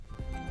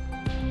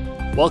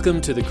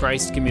Welcome to the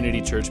Christ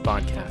Community Church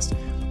podcast.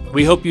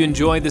 We hope you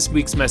enjoy this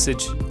week's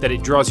message, that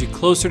it draws you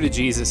closer to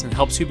Jesus and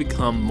helps you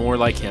become more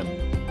like him.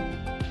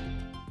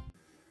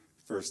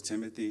 1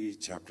 Timothy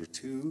chapter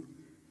 2,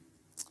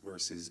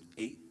 verses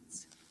 8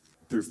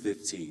 through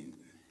 15.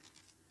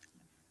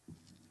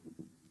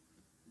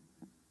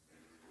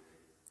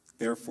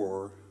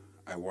 Therefore,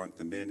 I want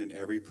the men in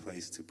every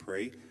place to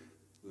pray,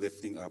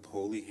 lifting up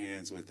holy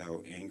hands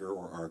without anger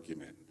or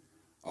argument.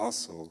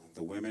 Also,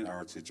 the women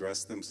are to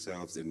dress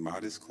themselves in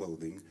modest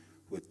clothing,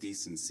 with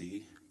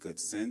decency, good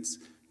sense,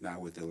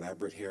 not with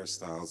elaborate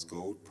hairstyles,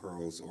 gold,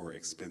 pearls, or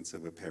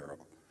expensive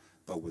apparel,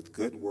 but with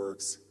good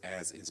works,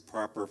 as is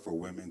proper for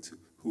women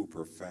who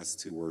profess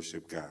to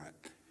worship God.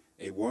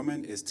 A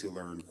woman is to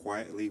learn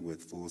quietly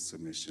with full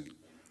submission.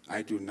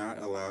 I do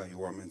not allow a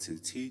woman to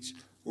teach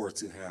or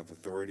to have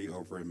authority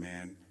over a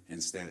man.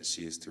 Instead,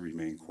 she is to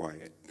remain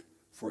quiet.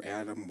 For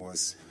Adam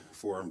was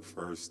formed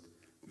first,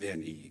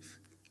 then Eve.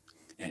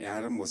 And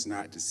Adam was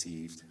not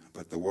deceived,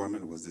 but the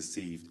woman was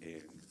deceived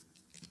and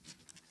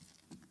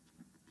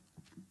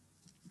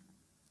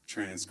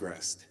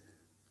transgressed.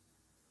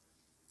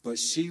 But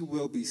she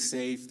will be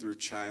saved through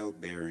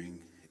childbearing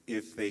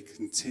if they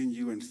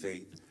continue in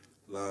faith,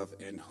 love,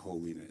 and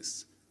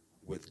holiness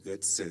with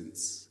good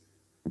sense.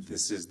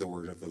 This is the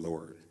word of the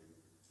Lord.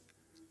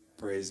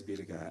 Praise be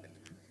to God.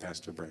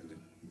 Pastor Brandon.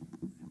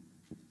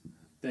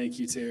 Thank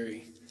you,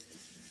 Terry.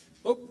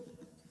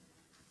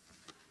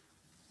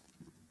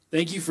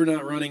 Thank you for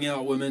not running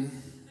out,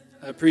 women.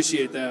 I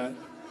appreciate that.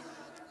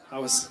 I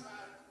was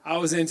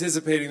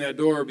anticipating that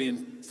door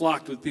being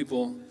flocked with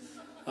people.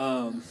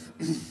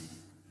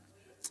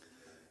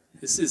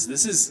 This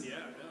is yeah,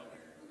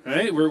 I know.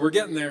 Right? We're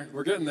getting there.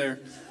 We're getting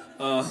there.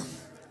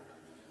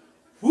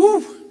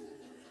 Woo!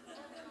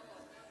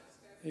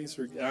 Thanks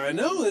for. I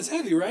know it's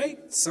heavy,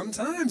 right?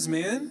 Sometimes,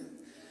 man.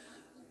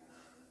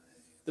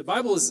 The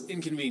Bible is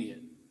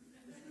inconvenient.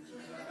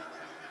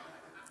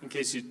 In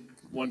case you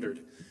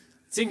wondered.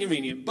 It's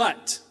inconvenient,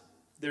 but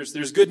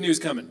there's good news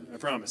coming, I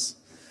promise.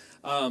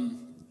 I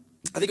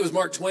think it was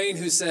Mark Twain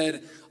who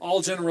said, all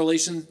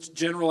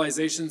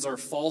generalizations are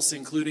false,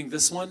 including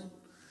this one.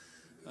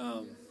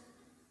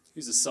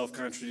 He's a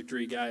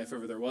self-contradictory guy, if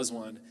ever there was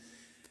one.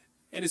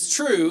 And it's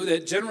true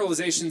that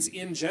generalizations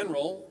in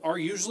general are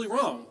usually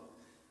wrong.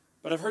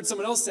 But I've heard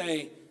someone else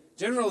say,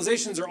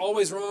 generalizations are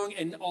always wrong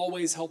and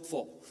always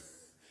helpful.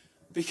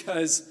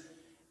 Because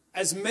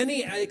as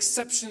many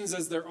exceptions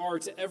as there are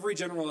to every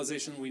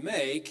generalization we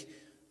make,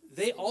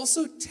 they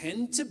also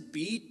tend to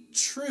be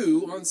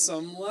true on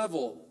some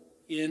level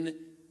in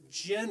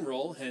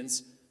general,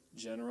 hence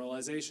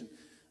generalization.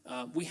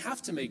 We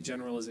have to make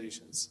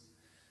generalizations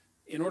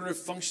in order to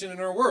function in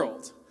our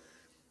world.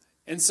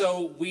 And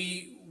so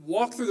we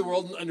walk through the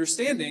world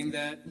understanding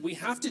that we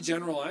have to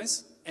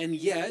generalize, and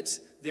yet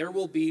there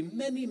will be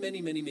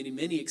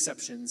many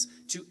exceptions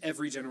to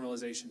every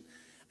generalization.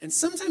 And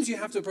sometimes you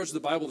have to approach the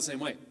Bible the same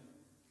way.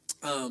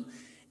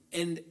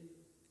 And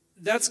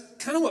that's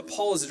kind of what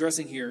Paul is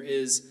addressing here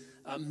is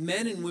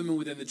men and women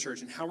within the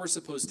church and how we're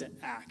supposed to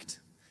act.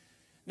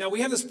 Now,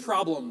 we have this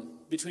problem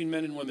between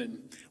men and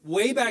women.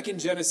 Way back in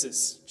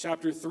Genesis,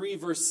 chapter 3,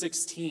 verse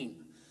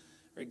 16,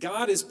 right,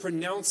 God is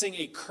pronouncing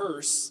a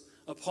curse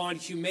upon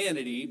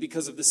humanity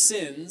because of the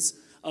sins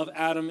of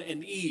Adam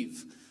and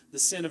Eve. The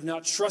sin of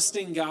not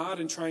trusting God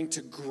and trying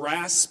to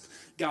grasp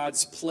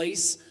God's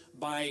place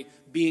by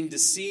being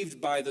deceived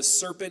by the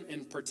serpent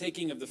and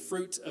partaking of the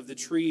fruit of the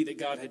tree that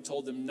God had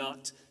told them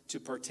not to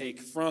partake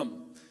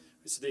from.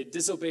 So they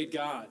disobeyed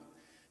God,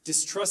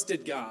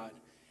 distrusted God,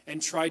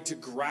 and tried to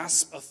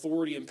grasp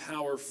authority and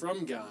power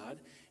from God.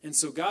 And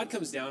so God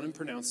comes down and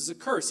pronounces a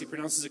curse. He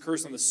pronounces a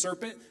curse on the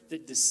serpent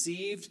that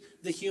deceived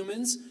the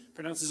humans,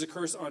 pronounces a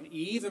curse on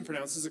Eve, and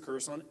pronounces a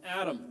curse on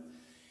Adam.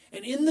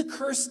 And in the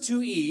curse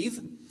to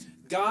Eve,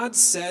 God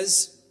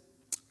says,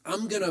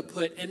 I'm going to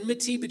put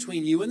enmity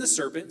between you and the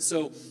serpent,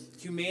 so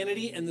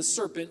humanity and the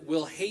serpent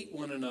will hate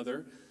one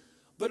another.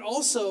 But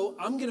also,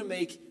 I'm going to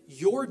make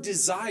your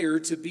desire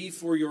to be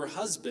for your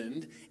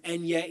husband,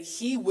 and yet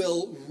he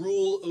will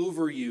rule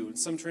over you. And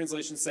some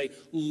translations say,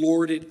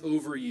 lord it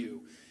over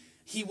you.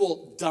 He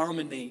will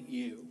dominate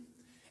you.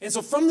 And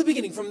so from the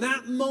beginning, from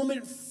that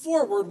moment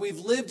forward, we've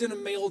lived in a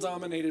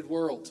male-dominated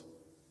world.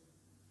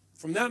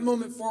 From that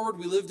moment forward,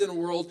 we lived in a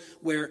world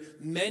where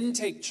men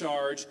take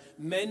charge,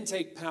 men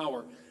take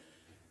power.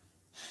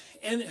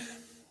 And I'm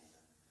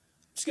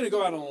just going to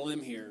go out on a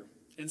limb here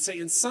and say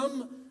in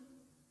some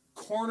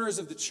corners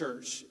of the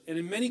church and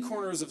in many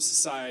corners of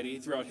society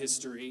throughout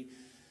history,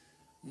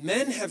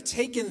 men have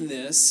taken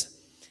this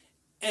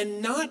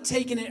and not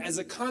taken it as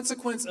a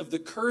consequence of the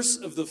curse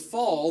of the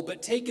fall,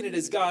 but taken it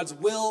as God's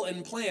will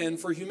and plan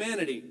for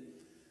humanity,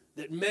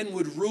 that men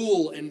would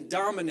rule and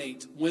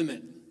dominate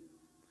women.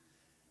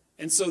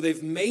 And so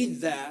they've made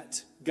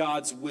that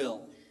God's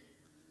will.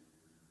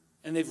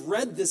 And they've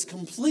read this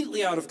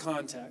completely out of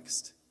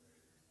context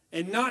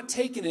and not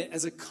taken it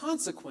as a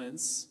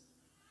consequence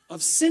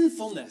of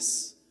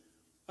sinfulness,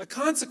 a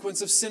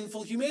consequence of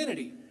sinful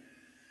humanity.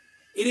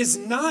 It is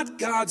not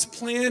God's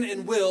plan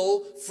and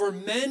will for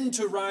men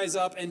to rise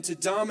up and to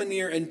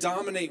domineer and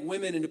dominate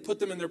women and to put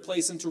them in their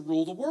place and to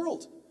rule the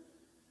world.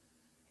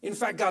 In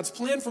fact, God's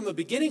plan from the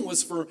beginning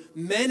was for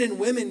men and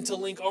women to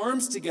link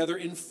arms together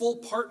in full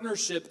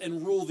partnership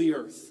and rule the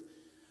earth.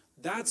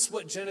 That's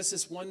what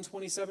Genesis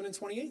 1:27 and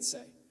 28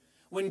 say.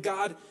 When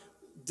God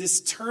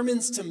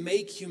determines to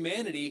make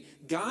humanity,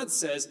 God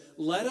says,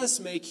 let us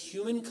make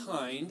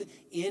humankind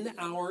in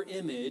our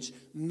image,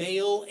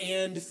 male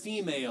and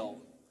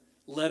female.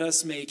 Let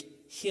us make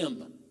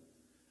him.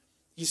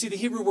 You see, the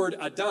Hebrew word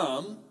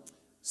Adam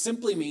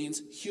simply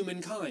means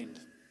humankind.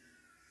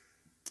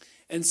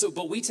 And so,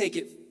 but we take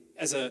it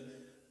as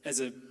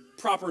a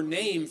proper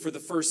name for the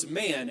first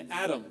man,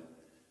 Adam.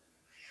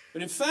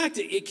 But in fact,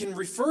 it can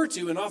refer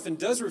to, and often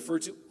does refer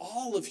to,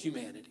 all of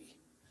humanity.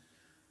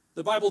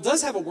 The Bible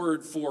does have a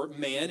word for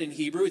man in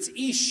Hebrew. It's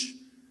ish.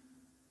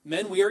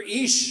 Men, we are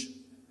ish.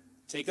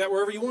 Take that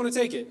wherever you want to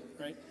take it,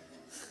 right?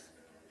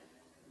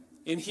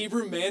 In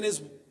Hebrew, man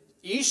is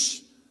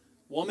ish,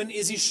 woman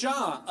is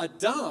isha.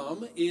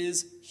 Adam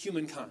is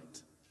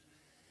humankind.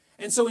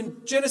 And so in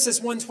Genesis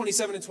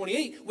 1:27 and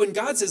 28, when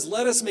God says,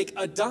 let us make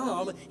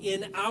Adam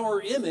in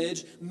our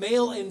image,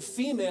 male and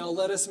female,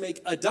 let us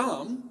make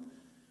Adam,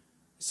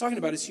 he's talking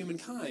about his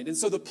humankind. And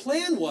so the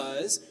plan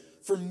was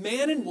for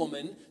man and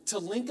woman to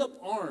link up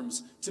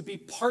arms, to be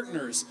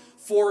partners,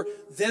 for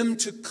them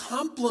to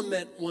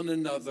complement one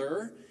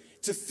another,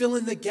 to fill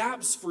in the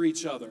gaps for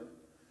each other,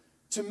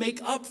 to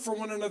make up for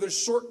one another's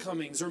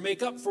shortcomings or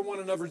make up for one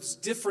another's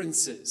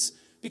differences.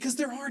 Because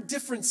there are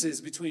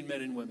differences between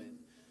men and women.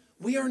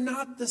 We are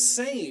not the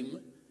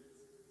same.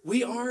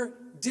 We are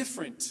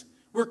different.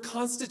 We're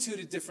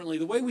constituted differently.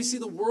 The way we see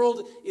the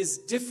world is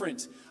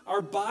different.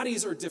 Our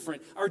bodies are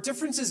different. Our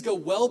differences go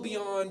well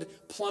beyond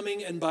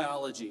plumbing and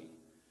biology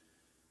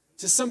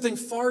to something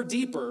far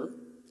deeper,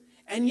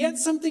 and yet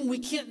something we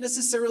can't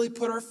necessarily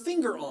put our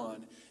finger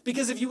on.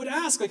 Because if you would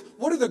ask, like,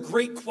 what are the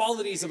great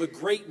qualities of a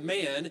great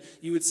man?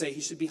 You would say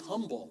he should be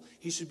humble.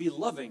 He should be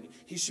loving.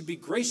 He should be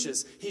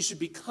gracious. He should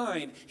be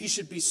kind. He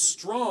should be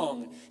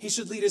strong. He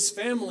should lead his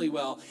family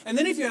well. And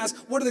then if you ask,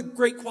 what are the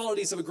great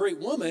qualities of a great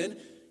woman?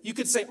 You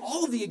could say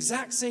all of the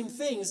exact same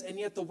things, and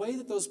yet the way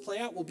that those play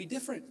out will be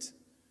different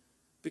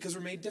because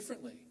we're made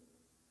differently.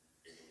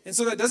 And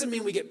so that doesn't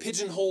mean we get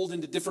pigeonholed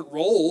into different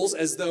roles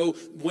as though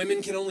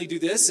women can only do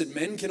this and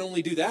men can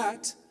only do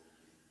that.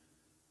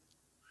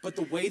 But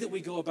the way that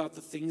we go about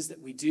the things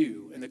that we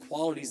do and the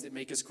qualities that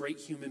make us great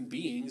human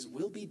beings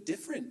will be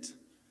different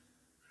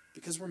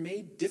because we're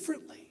made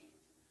differently.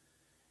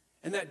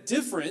 And that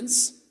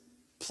difference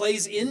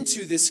plays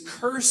into this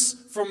curse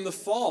from the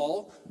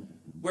fall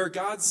where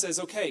God says,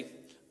 okay,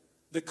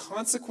 the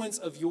consequence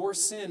of your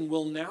sin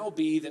will now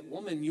be that,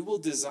 woman, you will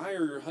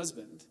desire your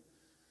husband.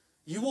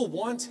 You will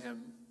want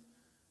him.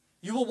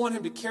 You will want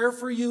him to care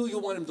for you.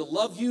 You'll want him to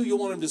love you. You'll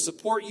want him to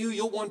support you.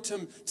 You'll want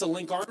him to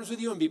link arms with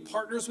you and be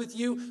partners with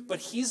you. But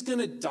he's going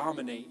to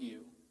dominate you.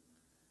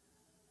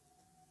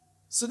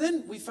 So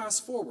then we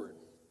fast forward.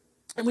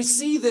 And we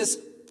see this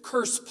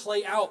curse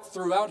play out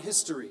throughout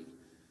history.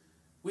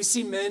 We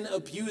see men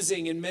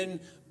abusing and men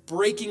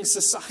breaking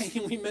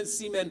society. We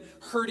see men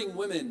hurting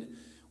women.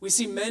 We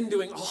see men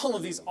doing all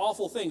of these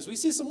awful things. We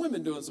see some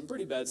women doing some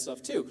pretty bad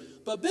stuff too.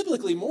 But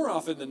biblically, more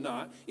often than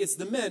not, it's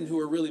the men who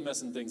are really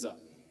messing things up.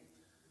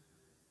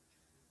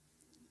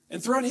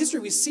 And throughout history,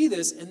 we see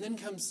this, and then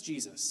comes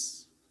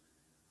Jesus.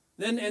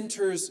 Then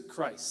enters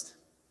Christ.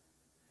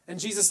 And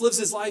Jesus lives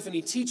his life, and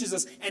he teaches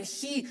us, and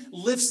he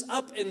lifts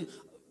up and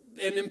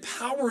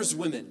empowers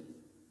women.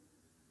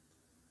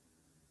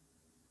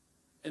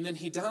 And then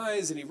he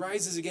dies, and he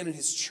rises again, and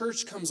his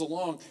church comes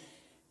along.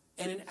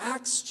 And in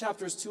Acts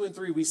chapters 2 and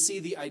 3, we see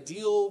the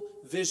ideal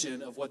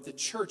vision of what the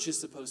church is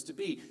supposed to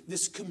be.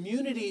 This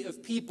community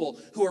of people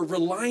who are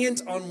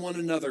reliant on one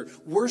another,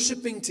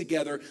 worshiping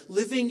together,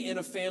 living in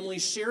a family,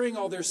 sharing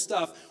all their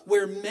stuff,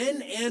 where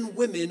men and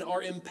women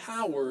are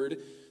empowered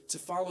to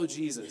follow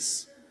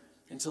Jesus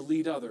and to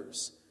lead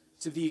others,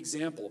 to the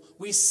example.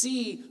 We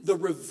see the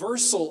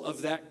reversal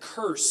of that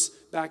curse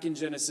back in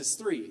Genesis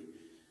 3.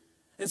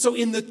 And so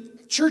in the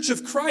church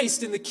of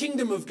Christ, in the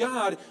kingdom of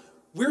God,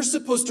 we're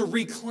supposed to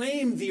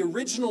reclaim the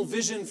original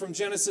vision from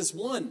Genesis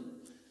 1,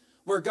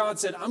 where God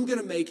said, I'm going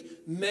to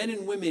make men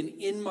and women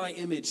in my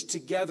image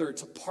together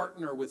to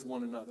partner with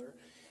one another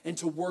and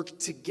to work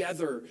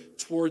together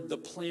toward the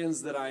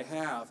plans that I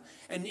have.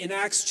 And in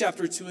Acts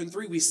chapter 2 and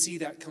 3, we see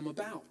that come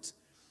about.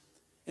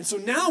 And so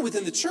now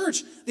within the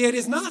church, the idea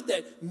is not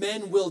that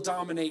men will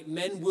dominate,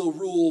 men will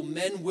rule,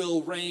 men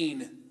will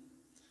reign,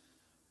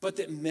 but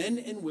that men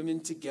and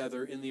women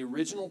together in the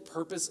original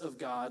purpose of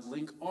God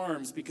link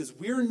arms because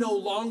we're no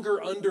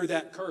longer under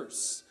that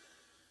curse.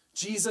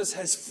 Jesus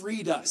has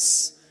freed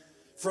us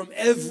from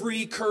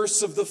every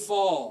curse of the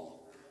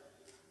fall.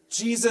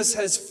 Jesus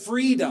has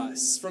freed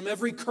us from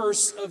every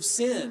curse of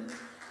sin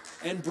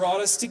and brought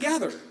us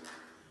together.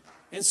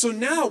 And so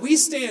now we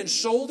stand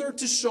shoulder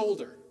to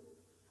shoulder,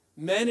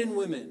 men and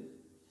women,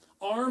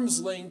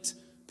 arms linked,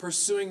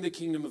 pursuing the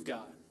kingdom of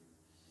God.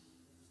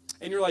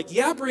 And you're like,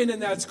 yeah, Brandon,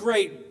 that's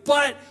great.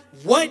 But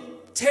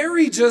what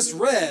Terry just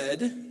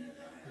read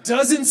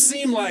doesn't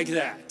seem like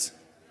that.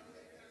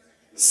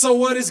 So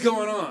what is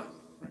going on?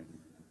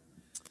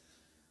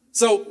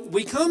 So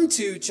we come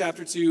to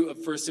chapter 2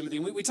 of 1 Timothy.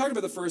 We talked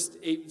about the first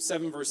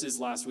 7 verses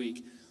last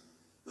week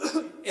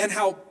and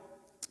how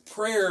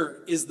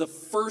prayer is the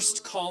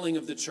first calling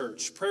of the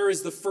church. Prayer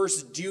is the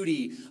first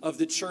duty of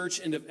the church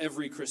and of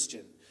every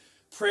Christian.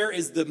 Prayer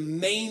is the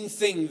main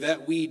thing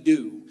that we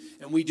do,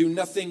 and we do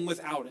nothing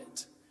without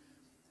it.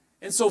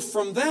 And so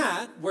from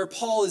that, where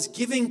Paul is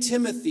giving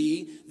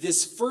Timothy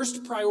this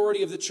first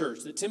priority of the church,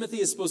 that Timothy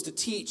is supposed to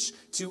teach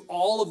to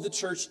all of the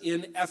church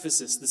in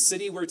Ephesus, the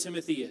city where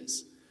Timothy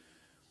is,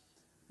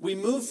 we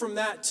move from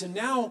that to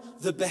now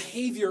the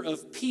behavior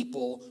of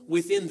people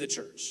within the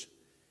church.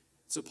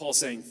 So Paul's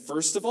saying,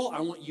 first of all,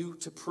 I want you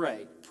to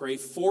pray. Pray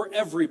for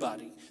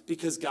everybody,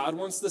 because God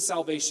wants the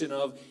salvation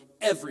of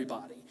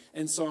everybody.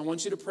 And so I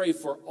want you to pray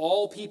for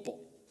all people,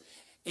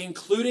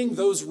 including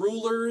those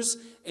rulers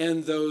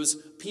and those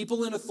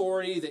people in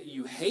authority that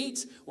you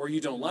hate or you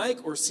don't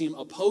like or seem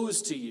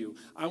opposed to you.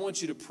 I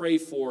want you to pray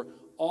for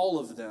all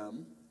of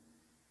them.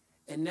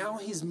 And now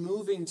he's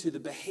moving to the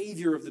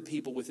behavior of the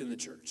people within the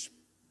church.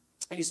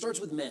 And he starts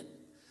with men.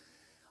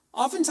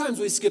 Oftentimes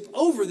we skip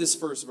over this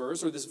first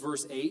verse, or this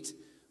verse 8,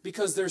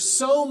 because there's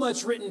so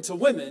much written to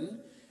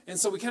women, and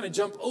so we kind of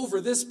jump over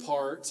this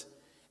part,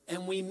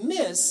 and we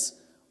miss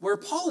where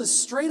Paul is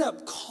straight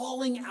up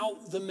calling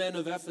out the men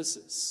of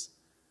Ephesus.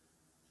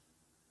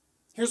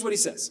 Here's what he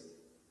says.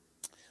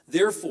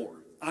 Therefore,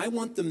 I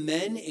want the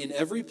men in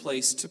every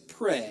place to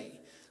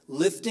pray,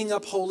 lifting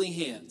up holy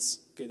hands.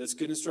 Okay, that's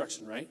good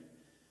instruction, right?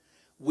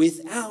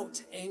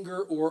 Without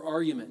anger or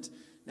argument.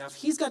 Now, if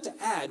he's got to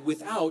add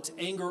without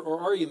anger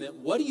or argument,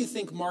 what do you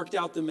think marked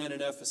out the men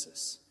in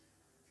Ephesus?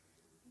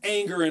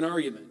 Anger and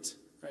argument,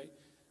 right?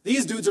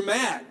 These dudes are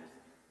mad.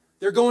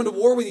 They're going to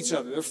war with each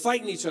other. They're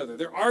fighting each other.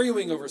 They're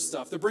arguing over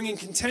stuff. They're bringing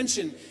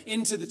contention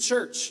into the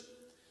church.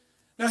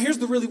 Now, here's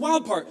the really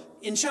wild part.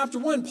 In chapter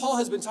 1, Paul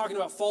has been talking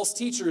about false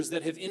teachers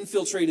that have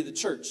infiltrated the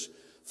church.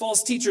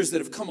 False teachers that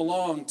have come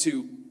along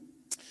to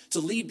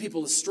lead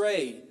people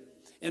astray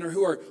and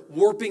who are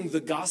warping the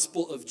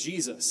gospel of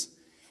Jesus.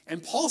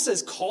 And Paul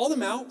says, call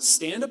them out,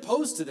 stand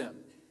opposed to them.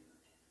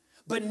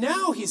 But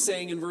now he's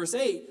saying in verse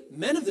 8,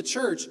 men of the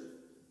church,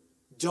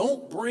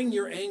 don't bring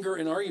your anger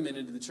and argument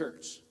into the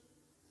church.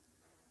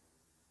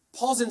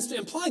 Paul's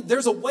implying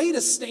there's a way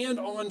to stand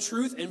on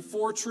truth and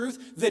for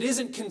truth that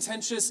isn't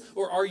contentious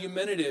or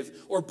argumentative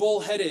or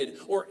bullheaded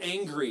or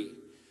angry.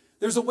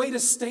 There's a way to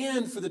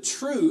stand for the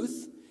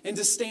truth and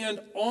to stand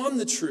on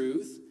the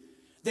truth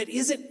that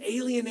isn't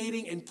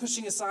alienating and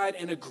pushing aside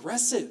and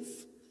aggressive.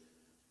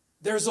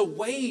 There's a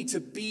way to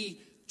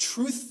be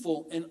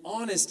truthful and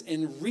honest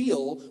and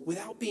real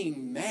without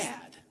being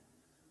mad.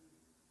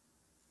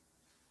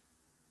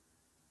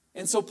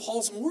 And so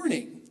Paul's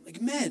warning,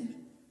 like, men,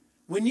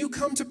 when you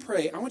come to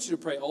pray, I want you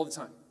to pray all the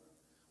time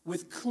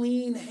with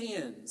clean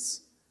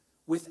hands,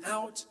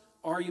 without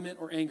argument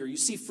or anger. You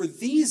see, for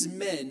these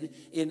men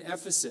in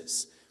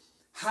Ephesus,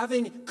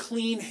 having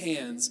clean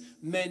hands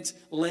meant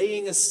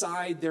laying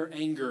aside their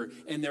anger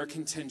and their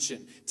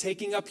contention,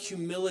 taking up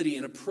humility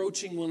and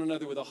approaching one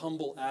another with a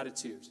humble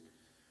attitude.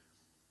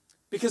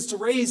 Because to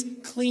raise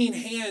clean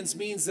hands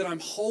means that I'm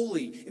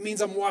holy. It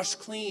means I'm washed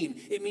clean.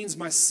 It means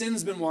my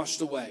sin's been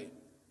washed away.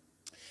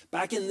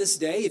 Back in this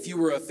day, if you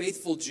were a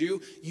faithful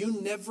Jew, you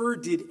never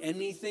did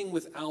anything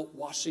without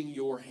washing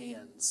your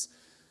hands.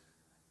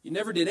 You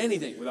never did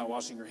anything without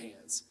washing your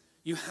hands.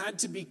 You had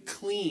to be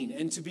clean,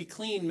 and to be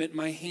clean meant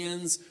my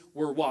hands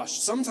were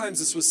washed. Sometimes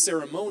this was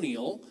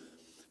ceremonial,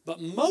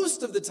 but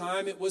most of the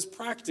time it was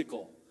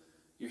practical.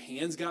 Your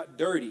hands got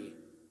dirty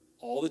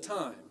all the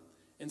time.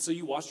 And so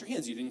you washed your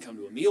hands. You didn't come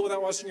to a meal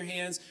without washing your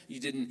hands. You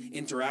didn't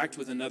interact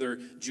with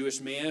another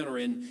Jewish man or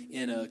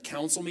in a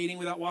council meeting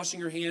without washing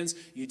your hands.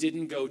 You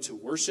didn't go to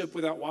worship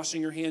without washing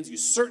your hands. You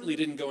certainly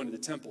didn't go into the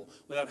temple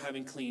without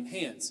having clean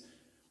hands.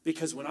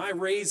 Because when I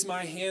raise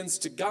my hands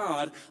to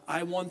God,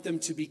 I want them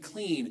to be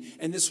clean.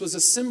 And this was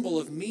a symbol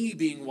of me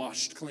being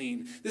washed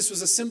clean. This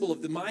was a symbol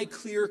of my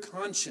clear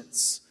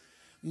conscience,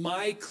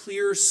 my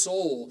clear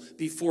soul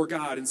before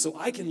God. And so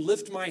I can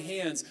lift my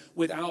hands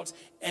without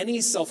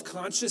any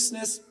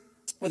self-consciousness,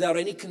 without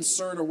any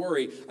concern or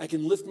worry. I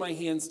can lift my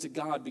hands to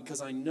God because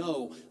I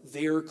know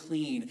they're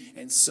clean,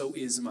 and so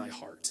is my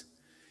heart.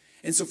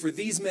 And so for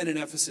these men in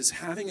Ephesus,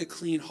 having a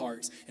clean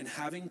heart and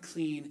having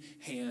clean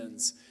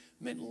hands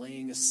meant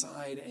laying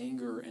aside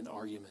anger and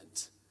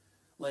argument,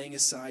 laying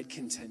aside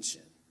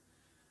contention,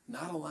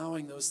 not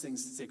allowing those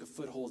things to take a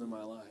foothold in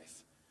my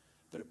life,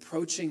 but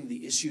approaching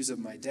the issues of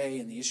my day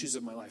and the issues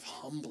of my life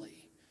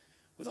humbly,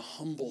 with a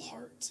humble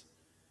heart,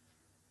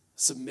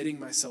 submitting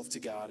myself to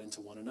God and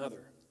to one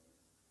another.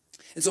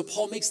 And so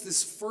Paul makes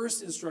this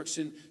first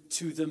instruction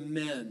to the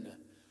men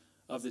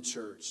of the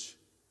church.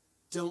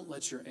 Don't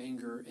let your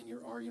anger and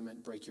your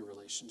argument break your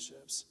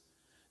relationships.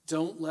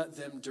 Don't let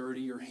them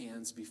dirty your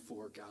hands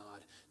before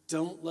God.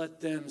 Don't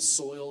let them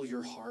soil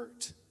your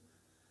heart.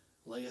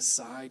 Lay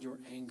aside your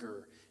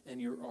anger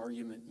and your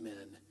argument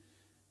men.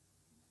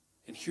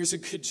 And here's a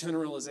good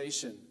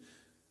generalization,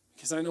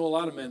 because I know a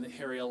lot of men that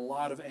carry a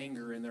lot of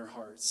anger in their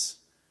hearts.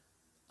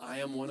 I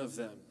am one of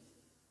them.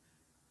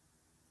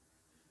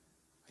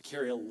 I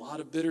carry a lot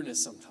of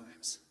bitterness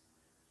sometimes.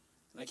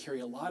 And I carry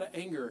a lot of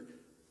anger.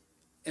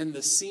 And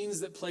the scenes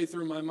that play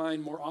through my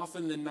mind more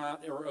often than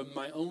not are of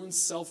my own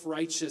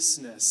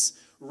self-righteousness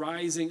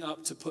rising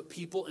up to put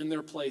people in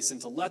their place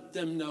and to let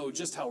them know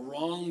just how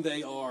wrong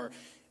they are.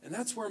 And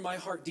that's where my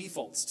heart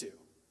defaults to.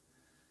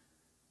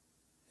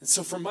 And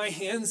so for my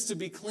hands to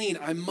be clean,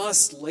 I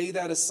must lay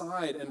that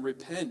aside and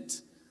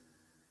repent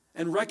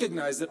and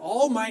recognize that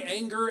all my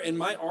anger and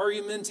my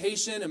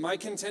argumentation and my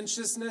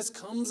contentiousness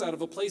comes out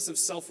of a place of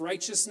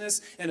self-righteousness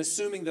and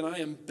assuming that I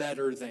am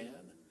better than.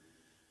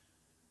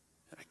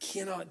 And I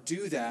cannot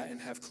do that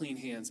and have clean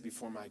hands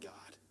before my God.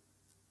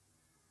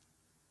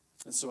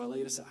 And so I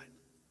lay it aside.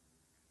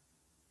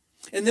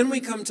 And then we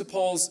come to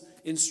Paul's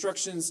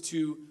instructions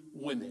to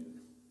women.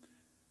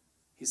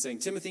 He's saying,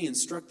 Timothy,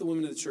 instruct the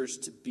women of the church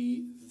to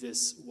be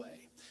this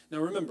way. Now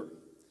remember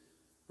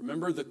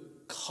the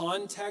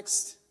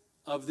context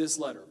of this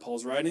letter.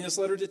 Paul's writing this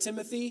letter to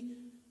Timothy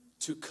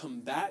to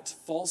combat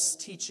false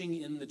teaching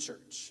in the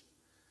church.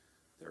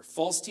 There are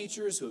false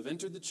teachers who have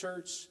entered the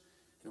church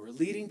and who are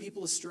leading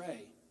people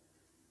astray,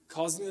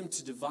 causing them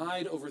to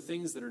divide over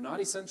things that are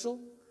not essential,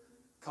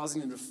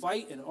 causing them to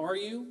fight and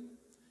argue,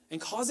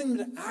 and causing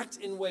them to act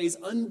in ways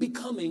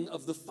unbecoming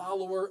of the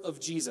follower of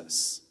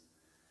Jesus.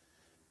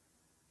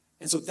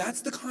 And so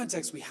that's the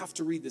context we have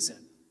to read this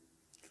in.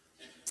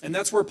 And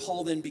that's where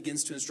Paul then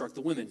begins to instruct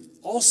the women.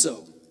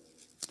 Also,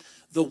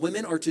 the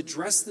women are to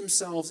dress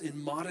themselves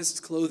in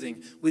modest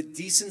clothing with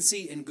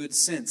decency and good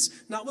sense,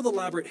 not with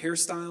elaborate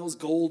hairstyles,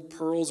 gold,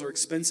 pearls, or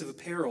expensive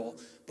apparel,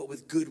 but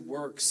with good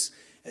works,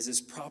 as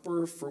is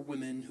proper for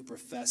women who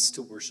profess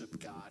to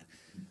worship God.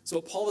 So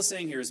what Paul is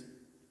saying here is,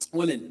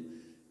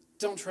 women,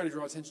 don't try to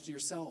draw attention to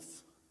yourself.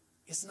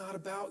 It's not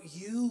about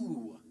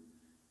you.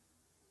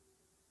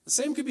 The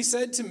same could be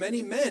said to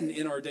many men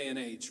in our day and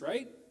age,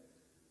 right?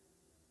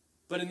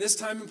 But in this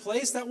time and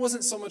place, that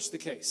wasn't so much the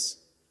case.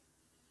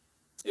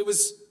 It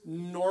was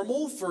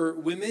normal for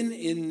women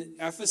in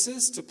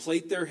Ephesus to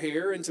plait their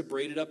hair and to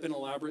braid it up in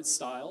elaborate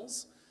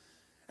styles.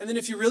 And then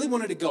if you really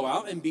wanted to go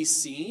out and be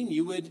seen,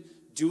 you would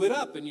do it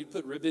up and you'd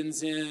put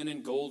ribbons in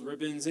and gold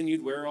ribbons and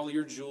you'd wear all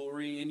your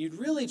jewelry and you'd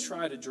really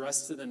try to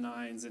dress to the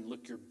nines and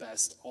look your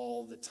best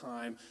all the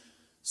time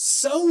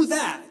so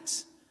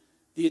that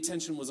the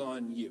attention was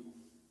on you,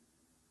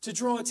 to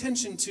draw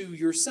attention to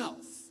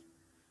yourself.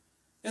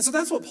 And so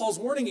that's what Paul's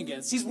warning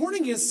against. He's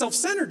warning against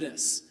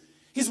self-centeredness.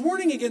 He's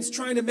warning against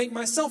trying to make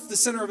myself the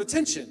center of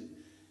attention.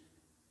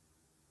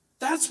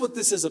 That's what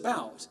this is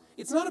about.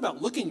 It's not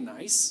about looking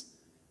nice.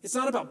 It's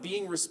not about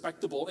being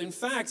respectable. In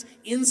fact,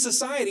 in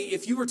society,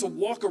 if you were to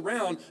walk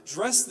around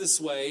dressed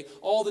this way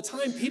all the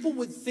time, people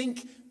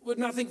would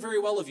not think very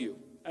well of you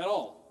at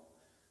all.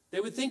 They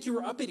would think you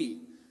were uppity.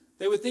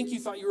 They would think you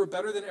thought you were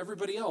better than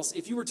everybody else.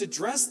 If you were to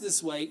dress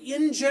this way,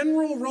 in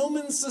general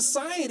Roman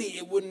society,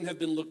 it wouldn't have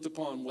been looked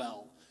upon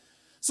well.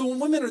 So when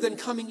women are then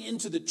coming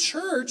into the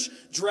church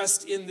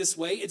dressed in this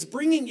way, it's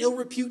bringing ill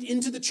repute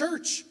into the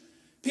church.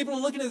 People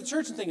are looking at the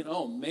church and thinking,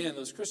 oh man,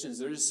 those Christians,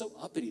 they're just so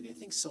uppity. They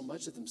think so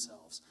much of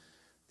themselves.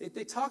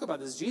 They talk about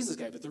this Jesus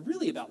guy, but they're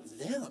really about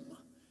them.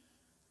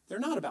 They're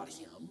not about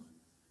him.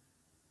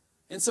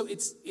 And so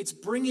it's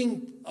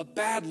bringing a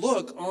bad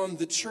look on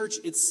the church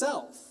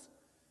itself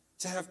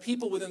to have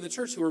people within the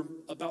church who are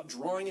about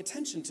drawing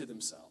attention to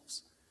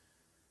themselves.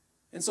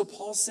 And so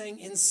Paul's saying,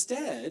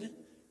 instead,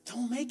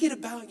 don't make it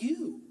about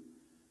you.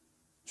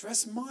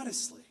 Dress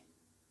modestly.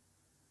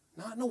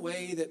 Not in a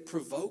way that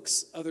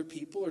provokes other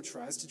people or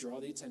tries to draw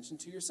the attention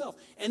to yourself.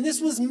 And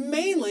this was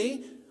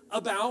mainly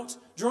about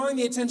drawing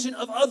the attention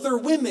of other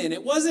women.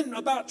 It wasn't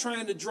about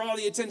trying to draw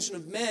the attention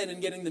of men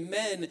and getting the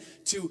men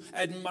to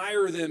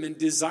admire them and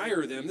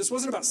desire them. This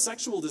wasn't about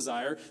sexual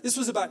desire. This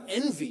was about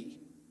envy.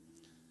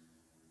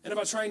 And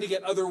about trying to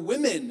get other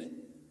women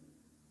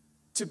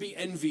to be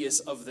envious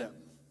of them.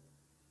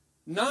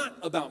 Not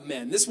about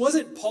men. This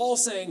wasn't Paul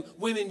saying,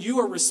 women, you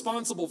are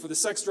responsible for the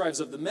sex drives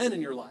of the men in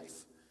your life.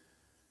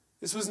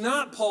 This was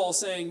not Paul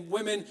saying,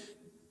 women,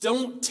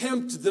 don't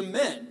tempt the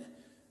men.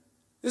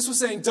 This was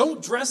saying,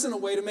 don't dress in a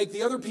way to make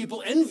the other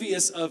people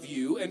envious of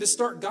you and to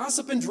start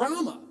gossip and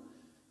drama.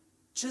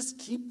 Just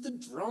keep the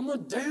drama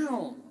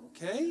down,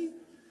 okay?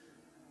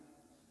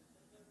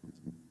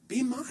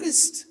 Be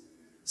modest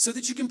so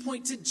that you can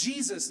point to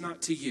Jesus,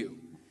 not to you.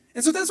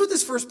 And so that's what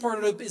this first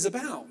part of it is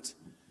about.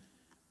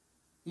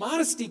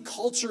 Modesty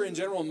culture in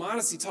general,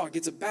 modesty talk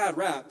gets a bad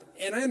rap,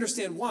 and I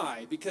understand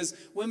why, because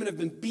women have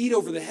been beat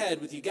over the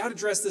head with you got to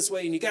dress this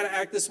way, and you got to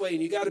act this way,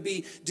 and you got to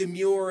be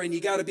demure, and you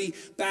got to be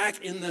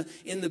back in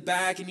the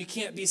back, and you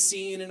can't be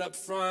seen and up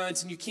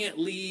front, and you can't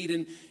lead,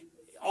 and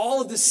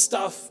all of this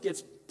stuff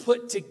gets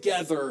put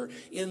together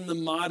in the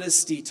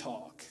modesty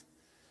talk.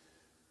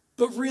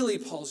 But really,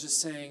 Paul's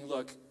just saying,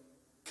 look,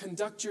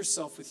 conduct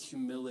yourself with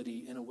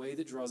humility in a way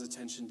that draws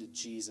attention to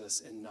Jesus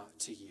and not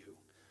to you.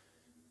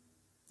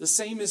 The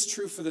same is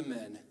true for the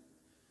men.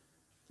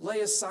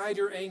 Lay aside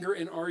your anger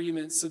and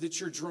arguments so that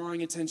you're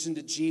drawing attention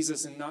to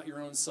Jesus and not your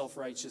own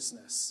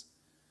self-righteousness.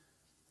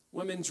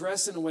 Women,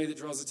 dress in a way that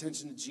draws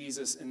attention to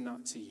Jesus and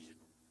not to you.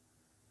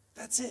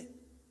 That's it.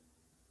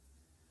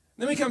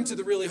 Then we come to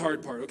the really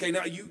hard part. Okay,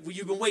 now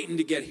you've been waiting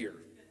to get here.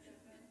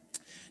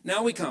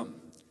 Now we come.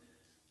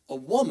 A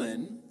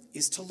woman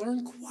is to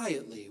learn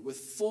quietly with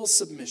full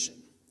submission.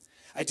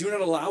 I do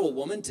not allow a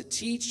woman to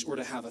teach or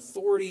to have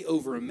authority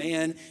over a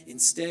man.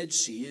 Instead,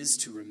 she is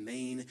to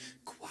remain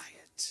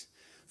quiet.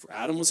 For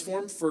Adam was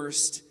formed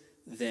first,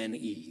 then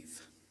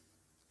Eve.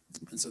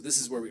 And so this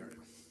is where we are now.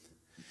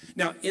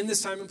 Now, in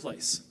this time and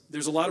place,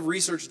 there's a lot of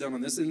research done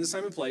on this. In this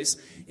time and place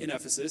in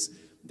Ephesus,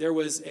 there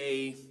was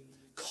a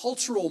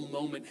cultural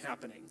moment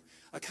happening,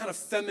 a kind of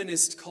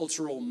feminist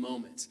cultural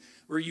moment,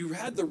 where you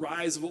had the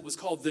rise of what was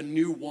called the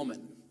new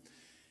woman.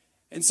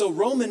 And so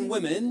Roman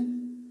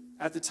women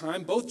at the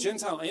time, both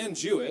Gentile and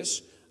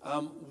Jewish,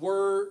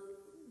 were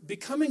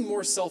becoming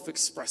more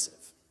self-expressive.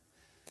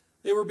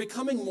 They were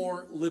becoming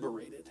more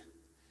liberated.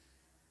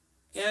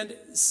 And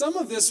some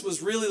of this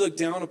was really looked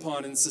down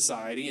upon in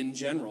society in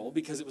general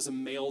because it was a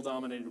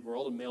male-dominated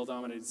world, a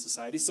male-dominated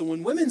society. So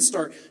when women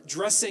start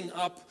dressing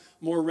up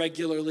more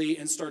regularly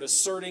and start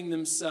asserting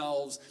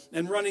themselves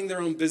and running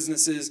their own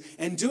businesses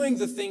and doing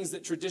the things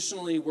that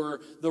traditionally were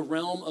the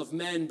realm of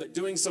men, but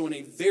doing so in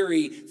a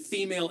very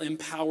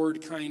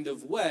female-empowered kind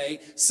of way,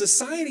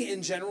 society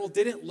in general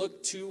didn't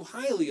look too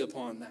highly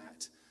upon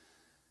that.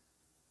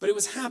 But it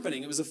was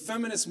happening. It was a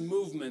feminist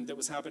movement that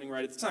was happening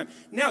right at the time.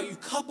 Now, you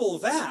couple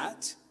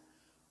that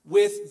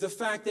with the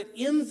fact that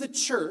in the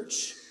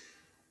church,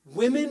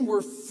 women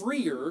were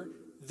freer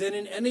than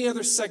in any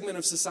other segment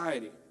of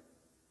society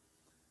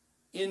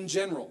in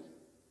general.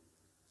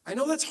 I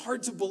know that's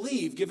hard to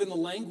believe given the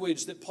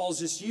language that Paul's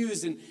just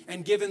used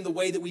and given the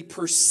way that we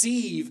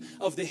perceive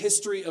of the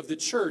history of the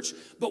church.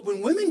 But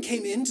when women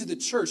came into the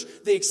church,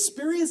 they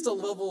experienced a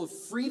level of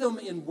freedom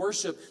in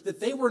worship that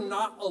they were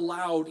not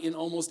allowed in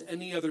almost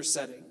any other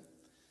setting.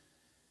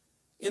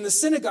 In the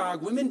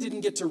synagogue, women didn't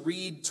get to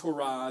read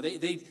Torah.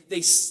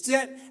 They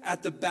sat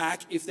at the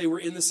back if they were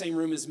in the same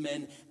room as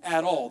men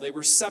at all. They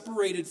were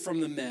separated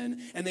from the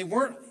men, and they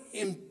weren't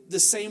in the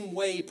same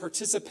way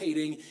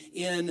participating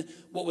in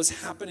what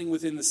was happening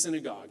within the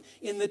synagogue.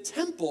 In the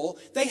temple,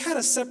 they had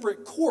a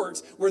separate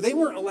court where they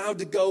weren't allowed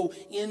to go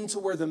into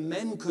where the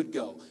men could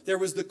go. There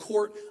was the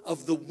court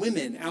of the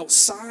women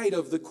outside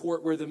of the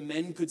court where the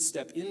men could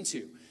step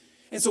into.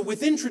 And so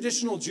within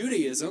traditional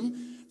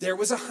Judaism, there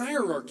was a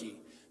hierarchy.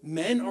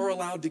 Men are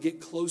allowed to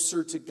get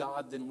closer to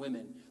God than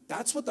women.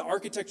 That's what the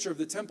architecture of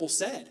the temple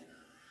said.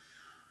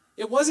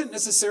 It wasn't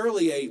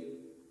necessarily a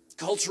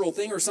cultural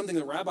thing or something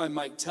the rabbi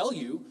might tell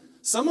you.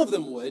 Some of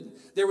them would.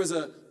 There was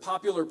a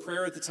popular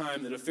prayer at the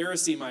time that a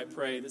Pharisee might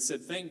pray that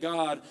said, "Thank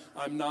God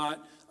I'm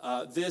not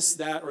this,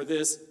 that, or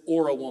this,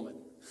 or a woman."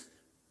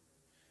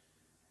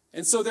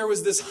 And so there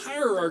was this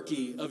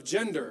hierarchy of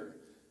gender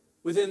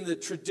within the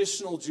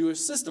traditional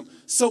Jewish system.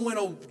 So when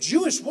a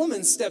Jewish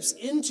woman steps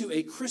into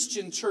a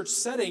Christian church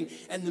setting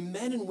and the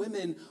men and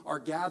women are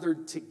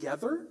gathered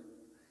together,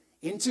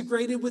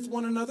 integrated with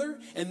one another,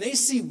 and they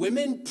see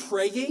women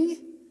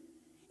praying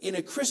in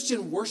a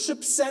Christian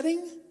worship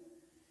setting,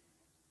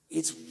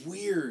 it's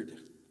weird,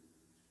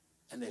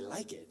 and they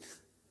like it.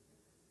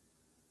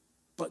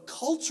 But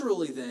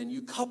culturally then,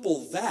 you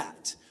couple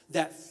that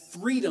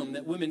freedom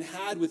that women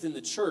had within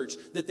the church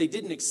that they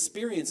didn't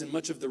experience in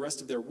much of the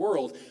rest of their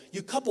world,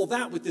 you couple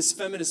that with this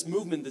feminist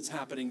movement that's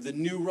happening, the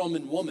new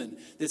Roman woman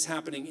that's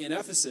happening in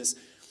Ephesus,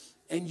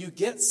 and you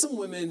get some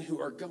women who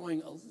are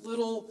going a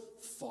little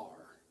far.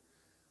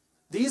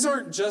 These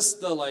aren't just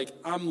the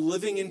I'm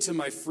living into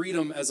my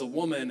freedom as a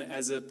woman,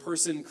 as a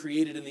person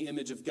created in the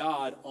image of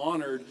God,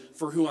 honored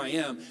for who I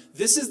am.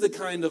 This is the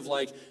kind of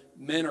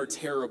men are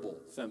terrible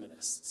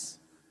feminists.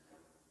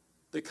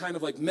 The kind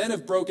of men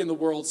have broken the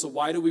world, so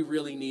why do we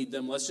really need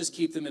them? Let's just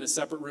keep them in a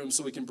separate room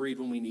so we can breed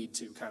when we need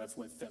to, kind of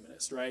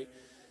feminist, right?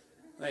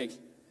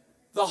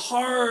 The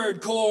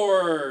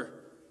hardcore,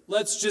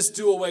 let's just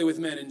do away with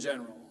men in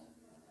general.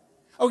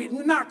 Okay,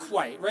 not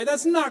quite, right?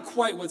 That's not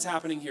quite what's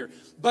happening here.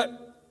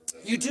 But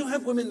you do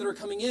have women that are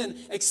coming in,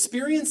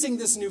 experiencing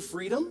this new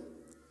freedom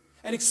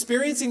and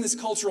experiencing this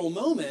cultural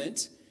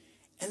moment,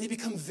 and they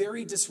become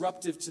very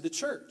disruptive to the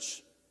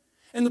church.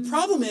 And the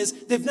problem is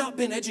they've not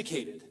been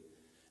educated.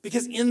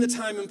 Because in the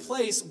time and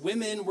place,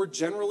 women were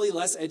generally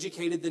less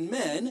educated than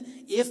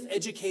men, if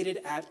educated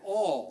at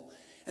all.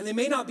 And they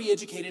may not be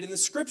educated in the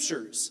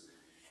scriptures.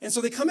 And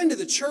so they come into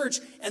the church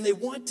and they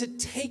want to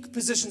take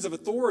positions of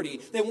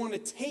authority. They want to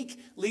take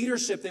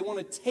leadership. They want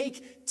to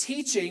take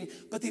teaching,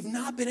 but they've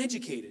not been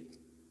educated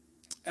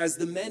as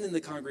the men in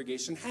the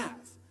congregation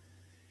have.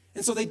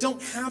 And so they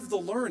don't have the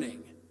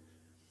learning.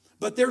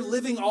 But they're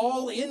living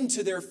all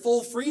into their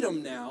full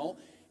freedom now,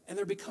 and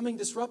they're becoming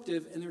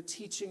disruptive, and they're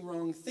teaching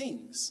wrong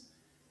things.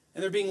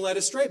 And they're being led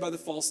astray by the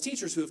false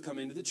teachers who have come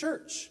into the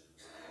church.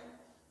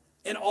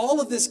 And all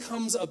of this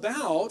comes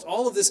about,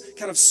 all of this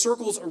kind of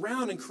circles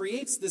around and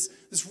creates this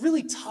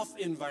really tough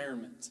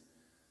environment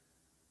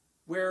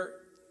where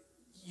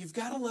you've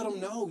got to let them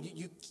know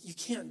you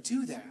can't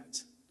do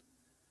that.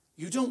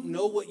 You don't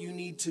know what you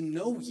need to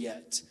know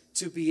yet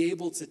to be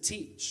able to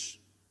teach.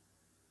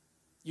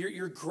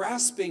 You're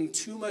grasping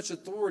too much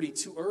authority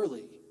too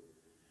early.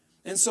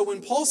 And so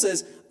when Paul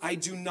says, I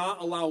do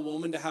not allow a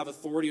woman to have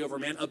authority over a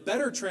man, a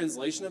better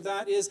translation of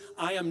that is,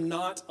 I am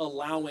not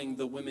allowing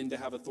the women to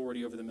have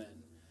authority over the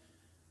men.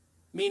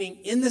 Meaning,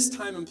 in this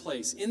time and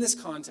place, in this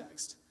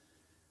context,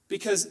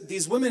 because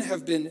these women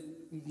have been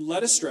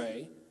led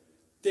astray,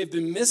 they've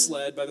been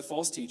misled by the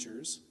false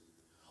teachers,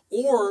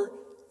 or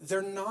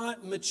they're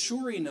not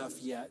mature enough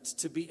yet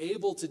to be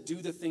able to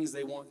do the things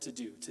they want to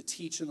do, to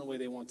teach in the way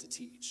they want to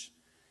teach.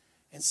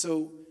 And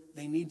so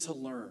they need to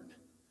learn.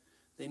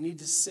 They need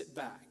to sit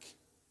back.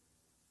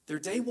 Their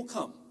day will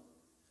come,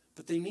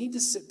 but they need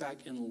to sit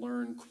back and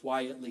learn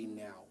quietly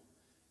now,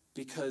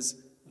 because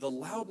the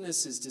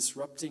loudness is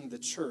disrupting the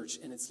church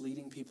and it's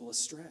leading people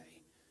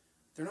astray.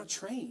 They're not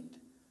trained.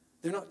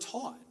 They're not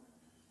taught.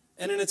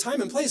 And in a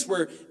time and place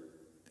where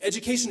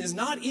education is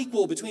not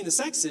equal between the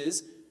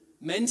sexes,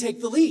 men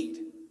take the lead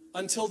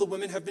until the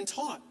women have been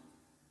taught.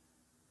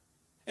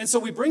 And so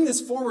we bring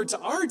this forward to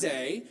our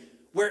day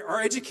where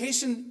our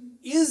education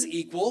is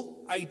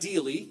equal,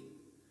 ideally,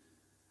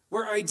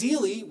 where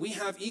ideally we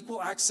have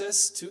equal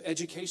access to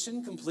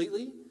education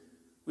completely.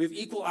 We have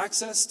equal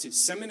access to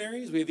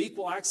seminaries. We have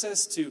equal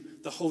access to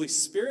the Holy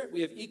Spirit.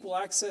 We have equal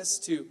access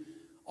to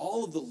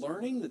all of the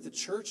learning that the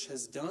church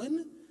has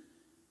done.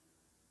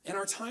 And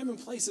our time and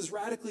place is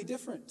radically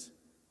different.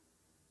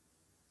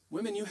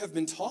 Women, you have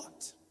been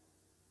taught.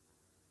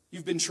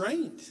 You've been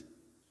trained.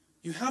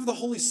 You have the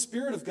Holy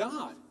Spirit of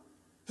God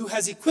who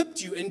has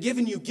equipped you and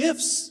given you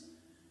gifts.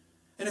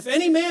 And if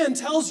any man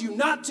tells you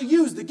not to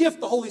use the gift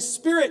the Holy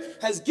Spirit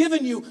has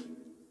given you,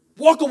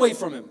 walk away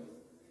from him.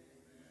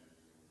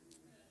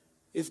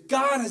 If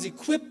God has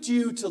equipped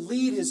you to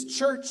lead his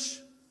church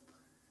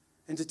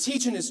and to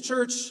teach in his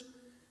church,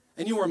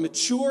 and you are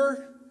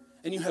mature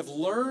and you have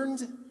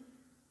learned,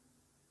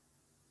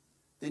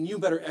 then you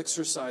better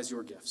exercise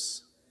your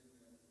gifts.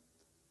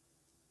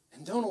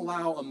 And don't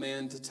allow a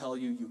man to tell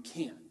you you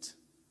can't.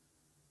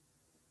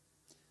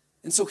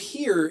 And so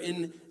here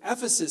in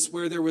Ephesus,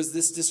 where there was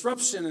this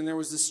disruption and there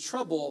was this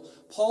trouble,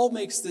 Paul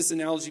makes this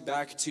analogy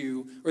back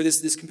to, or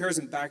this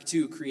comparison back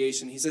to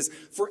creation. He says,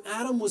 for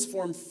Adam was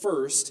formed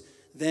first,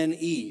 then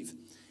Eve.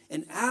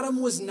 And Adam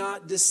was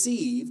not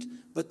deceived,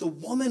 but the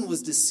woman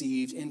was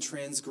deceived and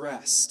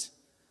transgressed.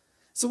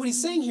 So what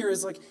he's saying here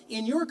is, like,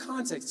 in your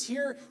context,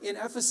 here in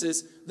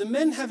Ephesus, the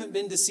men haven't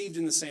been deceived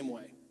in the same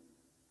way.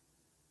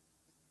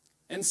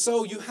 And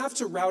so you have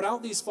to rout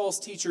out these false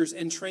teachers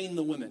and train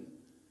the women.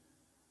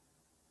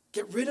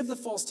 Get rid of the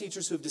false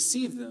teachers who have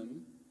deceived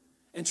them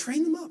and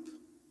train them up.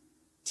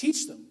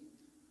 Teach them.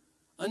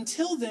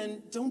 Until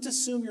then, don't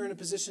assume you're in a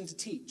position to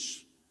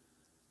teach.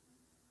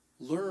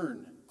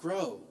 Learn,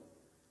 grow.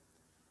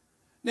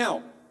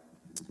 Now,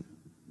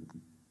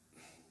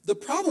 the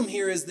problem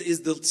here is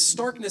the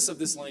starkness of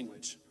this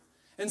language.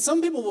 And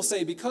some people will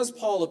say, because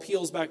Paul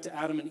appeals back to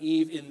Adam and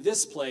Eve in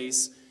this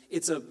place,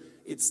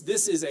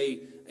 this is an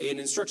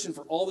instruction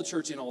for all the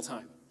church in all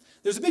time.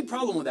 There's a big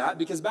problem with that,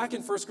 because back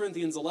in 1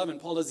 Corinthians 11,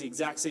 Paul does the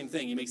exact same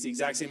thing. He makes the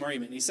exact same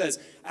argument. He says,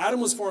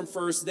 Adam was formed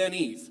first, then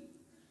Eve.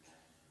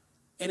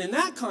 And in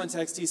that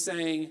context, he's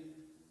saying,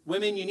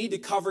 women, you need to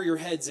cover your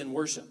heads in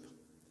worship,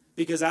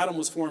 because Adam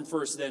was formed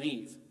first, then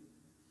Eve.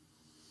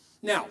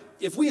 Now,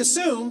 if we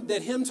assume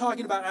that him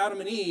talking about Adam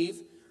and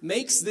Eve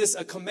makes this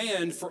a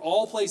command for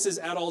all places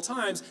at all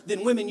times,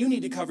 then women, you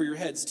need to cover your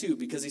heads too,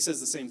 because he says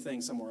the same thing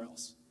somewhere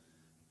else.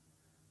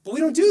 But we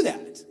don't do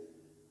that.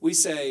 We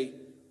say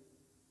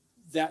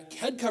that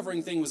head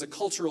covering thing was a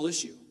cultural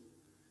issue.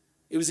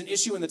 It was an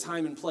issue in the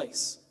time and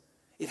place.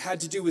 It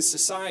had to do with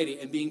society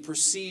and being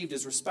perceived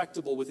as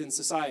respectable within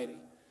society.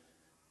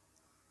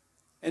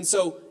 And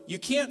so you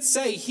can't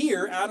say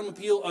here,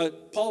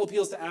 Paul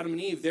appeals to Adam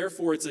and Eve,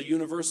 therefore it's a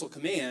universal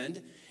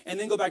command, and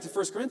then go back to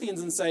 1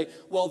 Corinthians and say,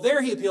 well,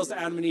 there he appeals to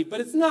Adam and Eve,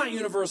 but it's not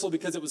universal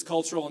because it was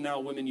cultural, and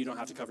now women, you don't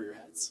have to cover your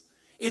heads.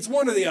 It's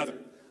one or the other,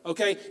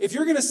 okay? If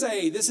you're going to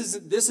say this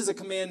is a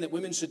command that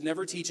women should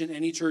never teach in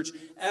any church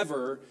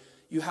ever,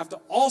 you have to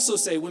also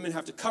say women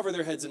have to cover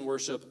their heads in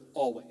worship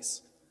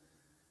always.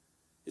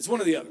 It's one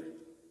or the other.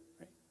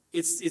 Right?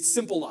 It's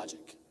simple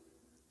logic.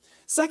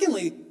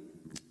 Secondly,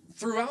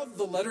 throughout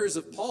the letters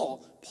of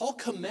Paul, Paul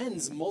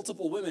commends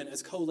multiple women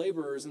as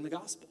co-laborers in the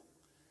gospel.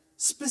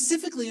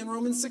 Specifically in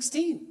Romans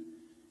 16.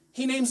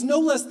 He names no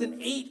less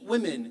than 8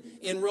 women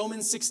in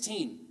Romans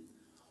 16.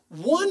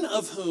 One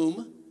of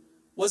whom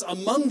was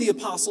among the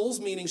apostles,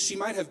 meaning she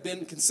might have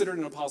been considered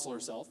an apostle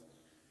herself.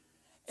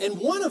 And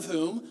one of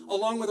whom,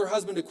 along with her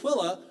husband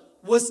Aquila,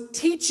 was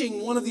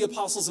teaching one of the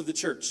apostles of the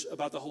church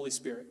about the Holy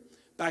Spirit.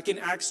 Back in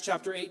Acts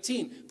chapter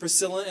 18,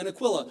 Priscilla and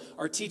Aquila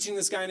are teaching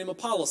this guy named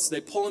Apollos.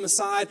 They pull him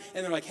aside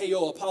and they're like, hey,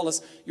 yo,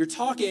 Apollos, you're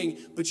talking,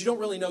 but you don't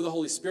really know the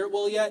Holy Spirit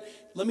well yet.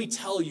 Let me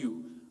tell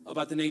you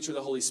about the nature of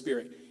the Holy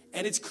Spirit.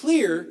 And it's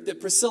clear that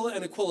Priscilla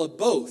and Aquila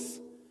both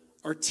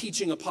are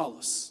teaching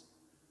Apollos,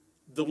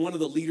 one of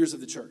the leaders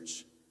of the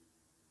church.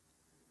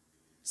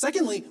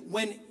 Secondly,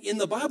 when in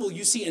the Bible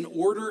you see an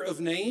order of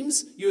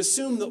names, you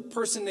assume the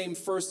person named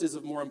first is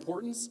of more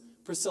importance.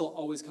 Priscilla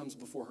always comes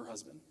before her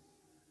husband.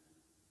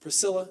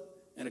 Priscilla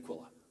and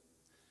Aquila.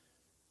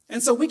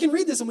 And so we can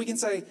read this and we can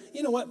say,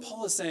 you know what?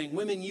 Paul is saying,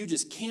 women, you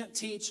just can't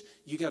teach.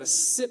 You got to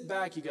sit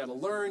back. You got to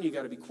learn. You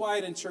got to be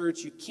quiet in church.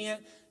 You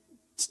can't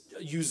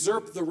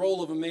usurp the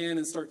role of a man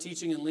and start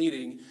teaching and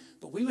leading.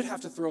 But we would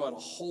have to throw out a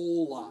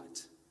whole lot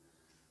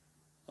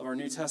of our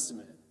New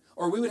Testament.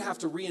 Or we would have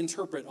to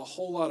reinterpret a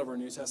whole lot of our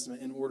New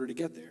Testament in order to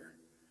get there.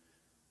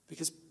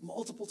 Because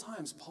multiple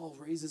times Paul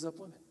raises up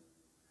women.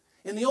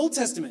 In the Old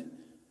Testament,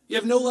 you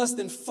have no less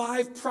than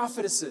 5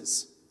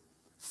 prophetesses.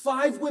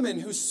 5 women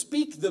who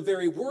speak the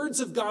very words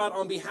of God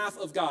on behalf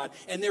of God.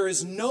 And there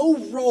is no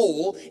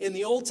role in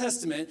the Old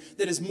Testament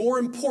that is more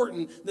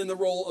important than the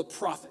role of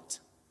prophet.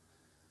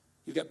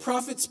 You've got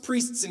prophets,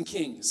 priests, and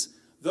kings.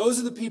 Those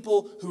are the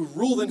people who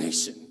rule the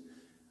nation.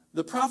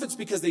 The prophets,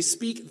 because they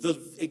speak the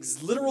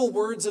literal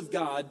words of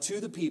God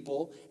to the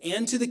people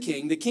and to the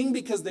king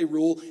because they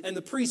rule, and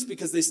the priests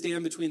because they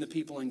stand between the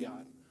people and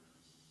God.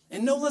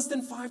 And no less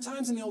than 5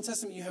 times in the Old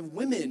Testament, you have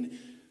women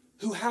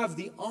who have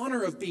the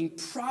honor of being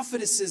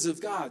prophetesses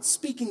of God,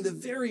 speaking the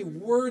very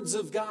words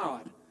of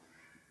God.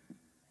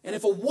 And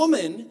if a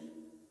woman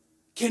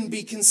can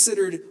be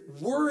considered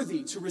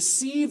worthy to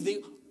receive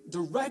the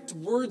direct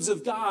words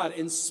of God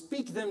and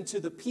speak them to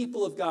the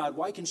people of God,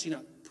 why can she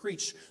not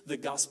preach the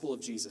gospel of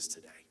Jesus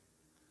today?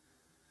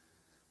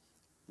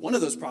 One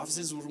of those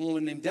prophecies was a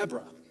woman named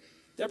Deborah.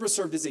 Deborah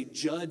served as a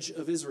judge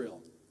of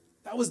Israel.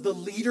 That was the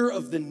leader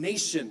of the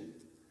nation.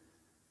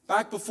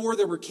 Back before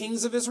there were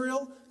kings of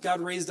Israel, God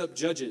raised up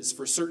judges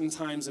for certain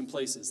times and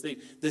places.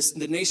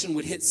 The nation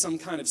would hit some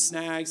kind of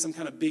snag, some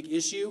kind of big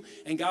issue,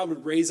 and God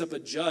would raise up a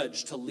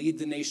judge to lead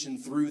the nation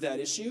through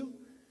that issue.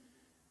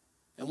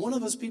 And one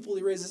of those people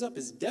he raises up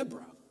is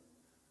Deborah,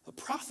 a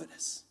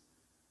prophetess.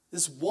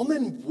 This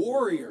woman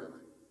warrior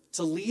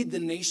to lead the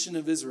nation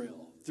of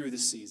Israel through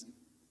this season.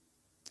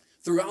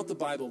 Throughout the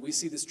Bible, we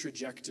see this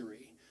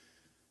trajectory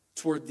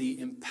toward the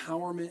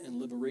empowerment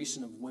and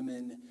liberation of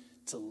women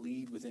to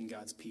lead within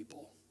God's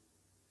people.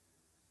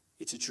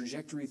 It's a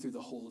trajectory through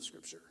the whole of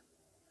Scripture.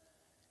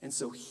 And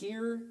so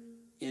here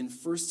in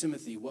 1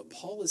 Timothy, what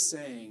Paul is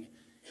saying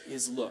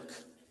is, look,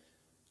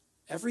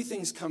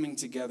 everything's coming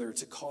together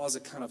to cause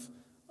a kind of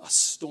a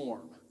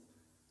storm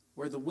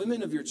where the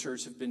women of your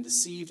church have been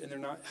deceived and they're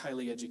not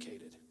highly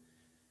educated.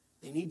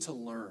 They need to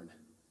learn.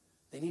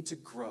 They need to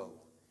grow.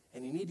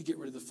 And you need to get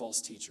rid of the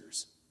false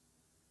teachers.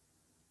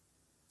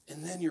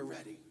 And then you're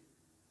ready.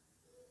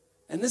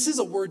 And this is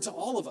a word to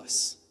all of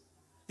us.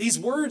 These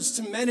words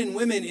to men and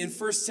women in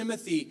 1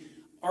 Timothy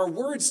are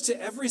words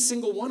to every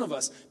single one of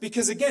us.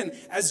 Because again,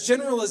 as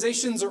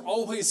generalizations are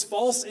always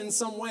false in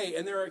some way,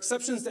 and there are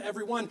exceptions to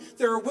every one,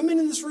 there are women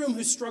in this room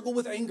who struggle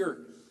with anger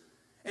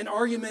and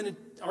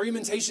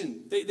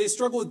argumentation. They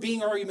struggle with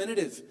being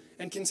argumentative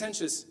and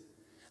contentious.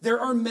 There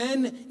are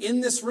men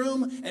in this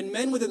room and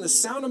men within the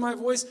sound of my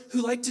voice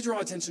who like to draw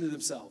attention to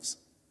themselves.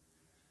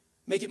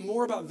 Make it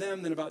more about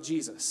them than about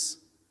Jesus.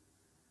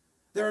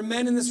 There are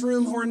men in this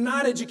room who are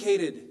not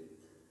educated,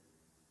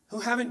 who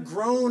haven't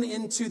grown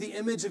into the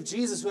image of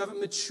Jesus, who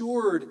haven't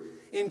matured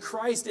in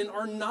Christ and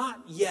are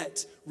not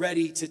yet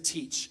ready to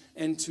teach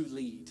and to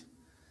lead.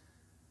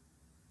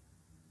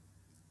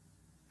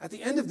 At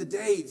the end of the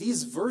day,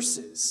 these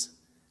verses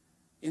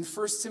in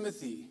 1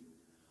 Timothy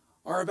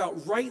are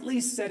about rightly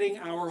setting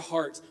our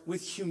heart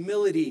with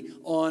humility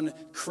on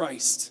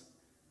Christ.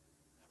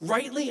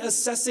 Rightly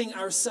assessing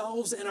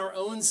ourselves and our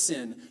own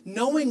sin,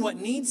 knowing what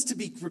needs to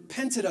be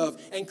repented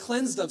of and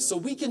cleansed of so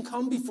we can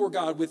come before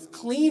God with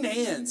clean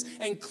hands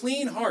and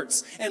clean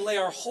hearts and lay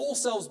our whole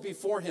selves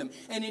before him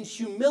and in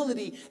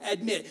humility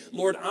admit,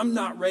 Lord, I'm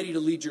not ready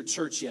to lead your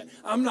church yet.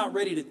 I'm not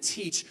ready to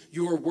teach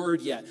your word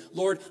yet.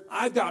 Lord,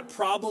 I've got a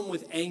problem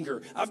with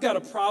anger. I've got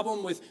a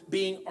problem with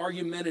being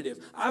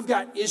argumentative. I've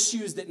got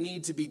issues that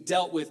need to be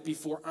dealt with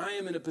before I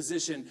am in a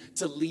position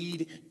to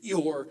lead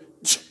your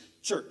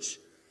church.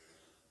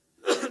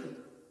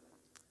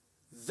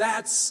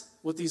 That's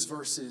what these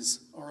verses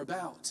are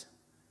about.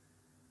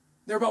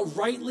 They're about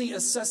rightly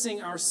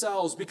assessing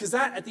ourselves, because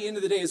that, at the end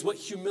of the day, is what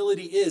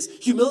humility is.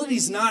 Humility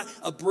is not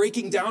a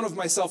breaking down of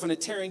myself and a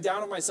tearing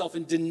down of myself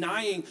and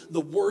denying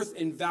the worth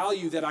and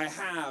value that I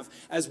have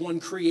as one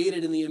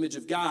created in the image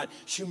of God.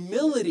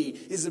 Humility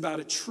is about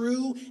a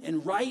true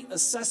and right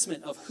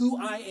assessment of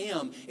who I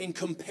am in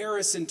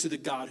comparison to the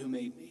God who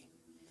made me.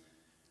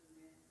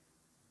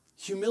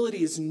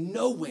 Humility is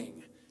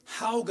knowing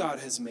how God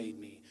has made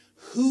me,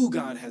 who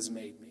God has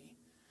made me,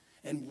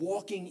 and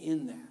walking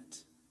in that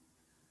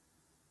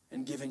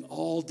and giving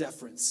all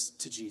deference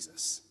to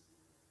Jesus,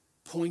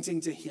 pointing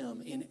to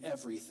him in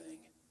everything.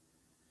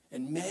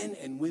 And men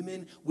and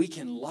women, we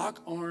can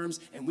lock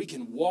arms and we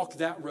can walk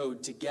that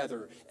road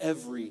together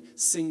every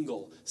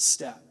single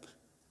step.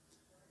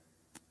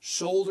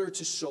 Shoulder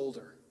to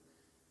shoulder,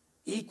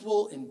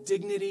 equal in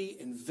dignity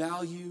and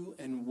value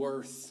and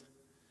worth,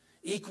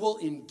 equal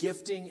in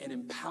gifting and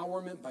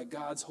empowerment by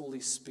God's Holy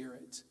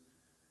Spirit.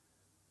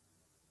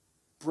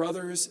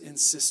 brothers and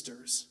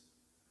sisters,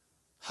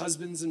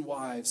 husbands and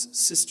wives,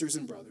 sisters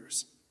and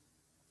brothers,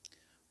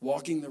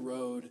 walking the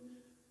road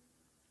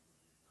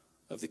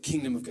of the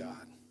kingdom of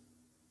God.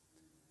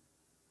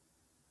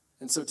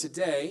 And so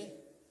today,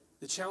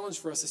 the challenge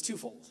for us is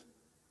twofold.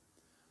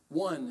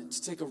 One,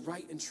 to take a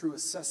right and true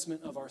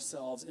assessment of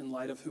ourselves in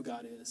light of who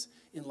God is,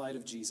 in light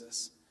of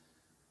Jesus.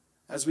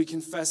 As we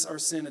confess our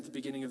sin at the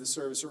beginning of the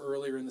service or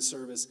earlier in the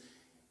service,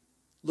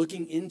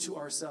 looking into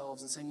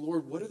ourselves and saying,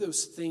 Lord, what are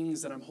those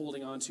things that I'm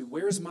holding on to?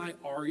 Where's my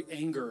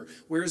anger?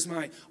 Where's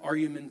my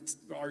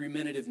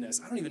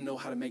argumentativeness? I don't even know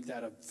how to make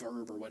that a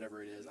verb or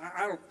whatever it is.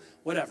 I don't,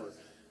 whatever.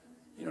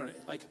 You know,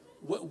 like,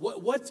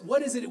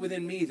 what is it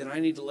within me that I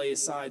need to lay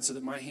aside so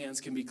that my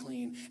hands can be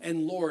clean?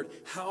 And Lord,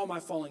 how am I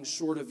falling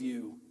short of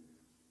you?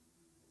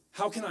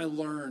 How can I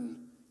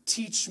learn?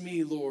 Teach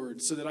me,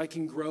 Lord, so that I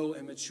can grow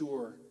and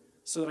mature,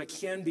 so that I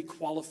can be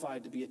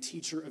qualified to be a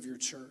teacher of your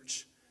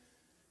church.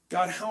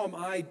 God, how am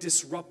I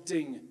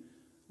disrupting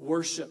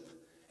worship?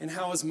 And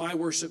how is my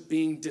worship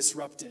being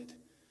disrupted?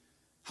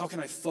 How can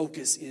I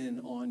focus in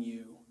on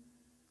you?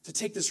 To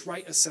take this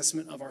right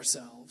assessment of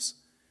ourselves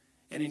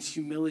and in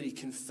humility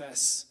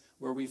confess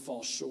where we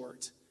fall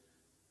short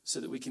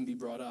so that we can be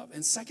brought up.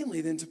 And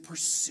secondly, then to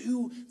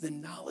pursue the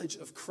knowledge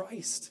of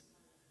Christ.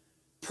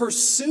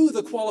 Pursue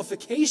the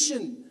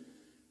qualification.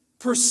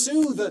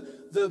 Pursue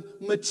the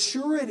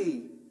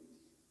maturity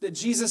that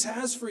Jesus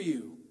has for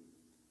you.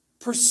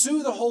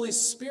 Pursue the Holy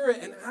Spirit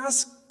and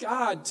ask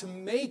God to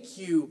make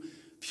you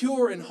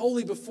pure and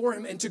holy before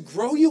him and to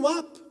grow you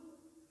up,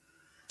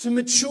 to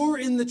mature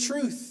in the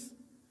truth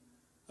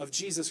of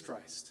Jesus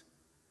Christ.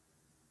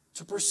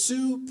 To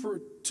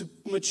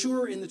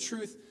mature in the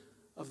truth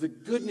of the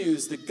good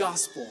news, the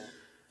gospel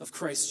of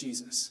Christ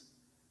Jesus.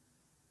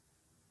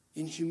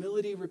 In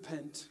humility,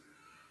 repent,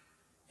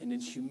 and in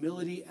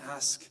humility,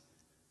 ask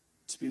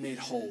to be made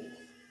whole,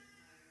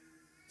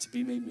 to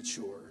be made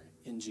mature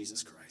in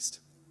Jesus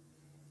Christ.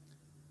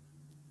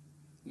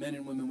 Men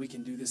and women, we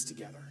can do this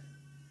together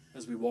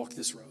as we walk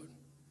this road.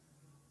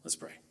 Let's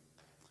pray.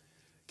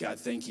 God,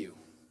 thank you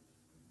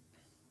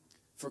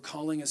for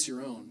calling us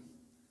your own.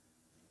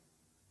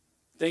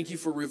 Thank you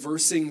for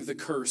reversing the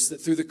curse, that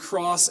through the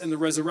cross and the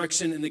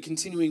resurrection and the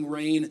continuing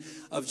reign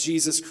of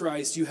Jesus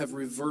Christ, you have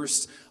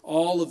reversed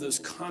all of those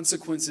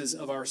consequences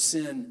of our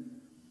sin.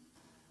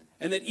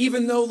 And that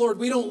even though, Lord,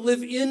 we don't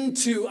live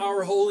into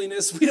our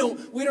holiness, we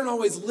don't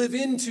always live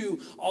into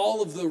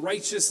all of the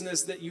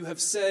righteousness that you have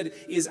said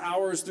is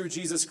ours through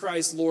Jesus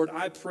Christ, Lord,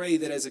 I pray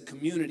that as a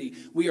community,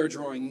 we are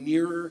drawing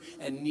nearer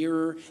and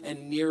nearer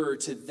and nearer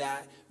to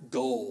that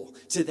goal,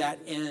 to that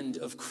end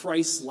of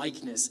Christ's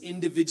likeness,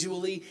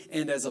 individually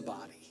and as a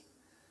body.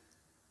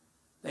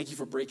 Thank you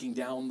for breaking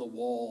down the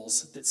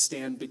walls that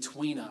stand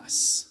between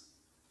us,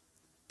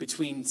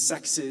 between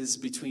sexes,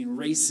 between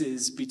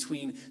races,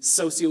 between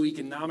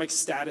socioeconomic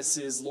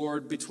statuses,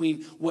 Lord,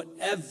 between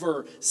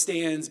whatever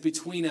stands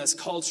between us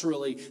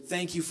culturally.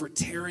 Thank you for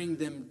tearing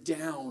them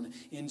down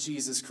in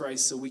Jesus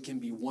Christ so we can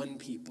be one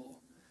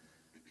people,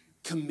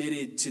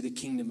 committed to the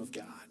kingdom of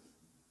God.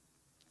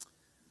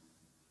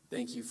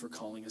 Thank you for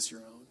calling us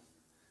your own.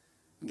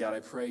 And God, I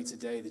pray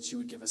today that you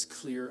would give us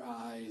clear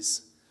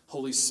eyes.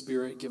 Holy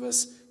Spirit, give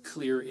us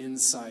clear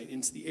insight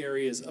into the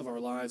areas of our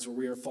lives where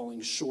we are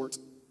falling short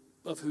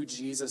of who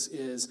Jesus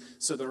is,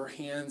 so that our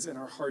hands and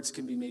our hearts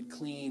can be made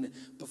clean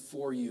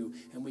before you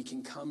and we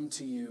can come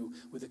to you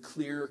with a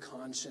clear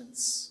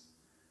conscience.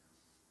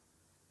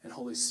 And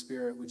Holy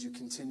Spirit, would you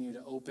continue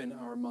to open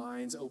our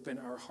minds, open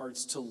our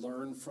hearts to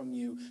learn from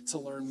you, to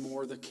learn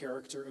more the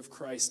character of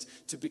Christ,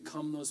 to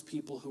become those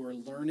people who are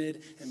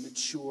learned and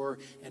mature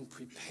and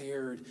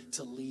prepared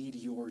to lead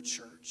your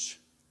church.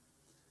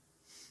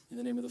 In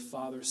the name of the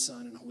Father,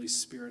 Son, and Holy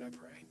Spirit, I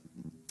pray.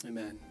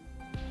 Amen.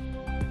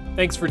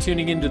 Thanks for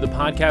tuning into the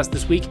podcast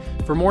this week.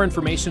 For more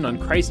information on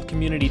Christ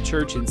Community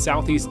Church in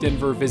Southeast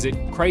Denver, visit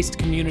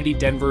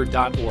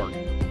christcommunitydenver.org.